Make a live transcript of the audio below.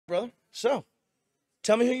brother. So,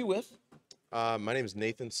 tell me who you're with. My name is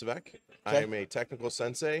Nathan Svec. I Okay. am a technical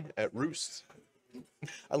sensei at Rewst.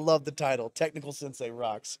 I love the title. Technical Sensei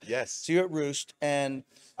rocks. Yes. So you're at Rewst, and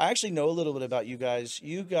I actually know a little bit about you guys.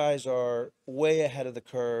 You guys are way ahead of the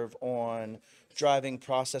curve on driving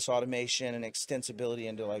process automation and extensibility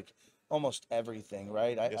into like almost everything,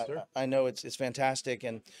 right? Yes, sir. I know it's fantastic,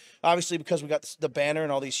 and obviously because we got the banner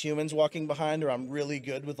and all these humans walking behind her, I'm really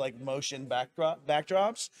good with like motion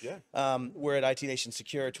backdrops. Yeah. We're at ITNation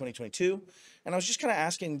Secure 2022, and I was just kind of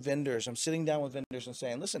asking vendors. I'm sitting down with vendors and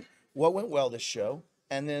saying, listen, what went well this show?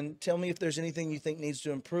 And then tell me if there's anything you think needs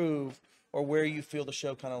to improve or where you feel the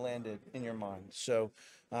show kind of landed in your mind. So,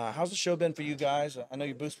 how's the show been for you guys? I know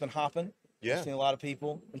your booth's been hopping. Yeah. I've seen a lot of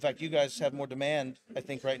people. In fact, you guys have more demand, I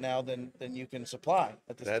think, right now than you can supply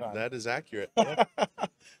at this time. That is accurate. Yeah.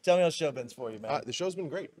 Tell me how the show been for you, man. The show's been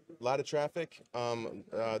great. A lot of traffic.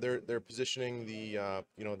 They're positioning the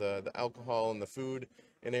the alcohol and the food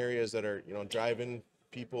in areas that are driving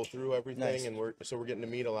people through everything, Nice. and we're getting to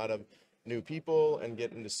meet a lot of new people and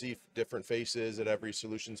getting to see different faces at every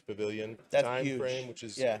solutions pavilion That's time huge. frame, which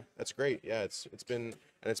is Yeah. that's great. Yeah, it's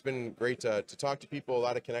been great to talk to people. A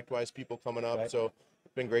lot of ConnectWise people coming up, Right. so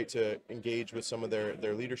it's been great to engage with some of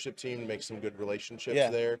their leadership team, make some good relationships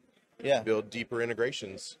Yeah. there, Yeah. build deeper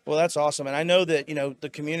integrations. Well, that's awesome. And I know that, the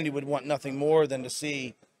community would want nothing more than to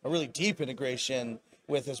see a really deep integration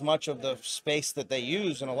with as much of the space that they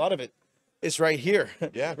use. And a lot of it is right here.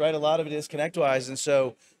 Yeah. Right. A lot of it is ConnectWise. And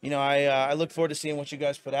so, I look forward to seeing what you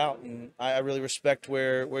guys put out. And I really respect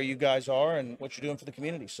where you guys are and what you're doing for the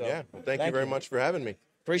community. So, Yeah, well, thank you very much for having me.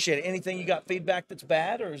 Appreciate it. Anything you got feedback that's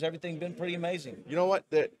bad, or has everything been pretty amazing? You know what?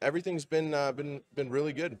 Everything's been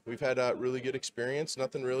really good. We've had a really good experience.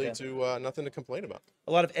 Nothing really Yeah. nothing to complain about.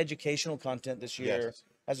 A lot of educational content this year, Yes.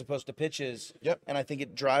 as opposed to pitches. Yep. And I think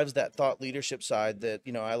it drives that thought leadership side that,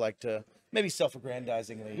 I like to maybe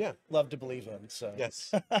self-aggrandizingly Yeah. love to believe in. So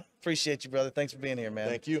Yes. appreciate you, brother. Thanks for being here, man.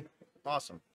 Thank you. Awesome.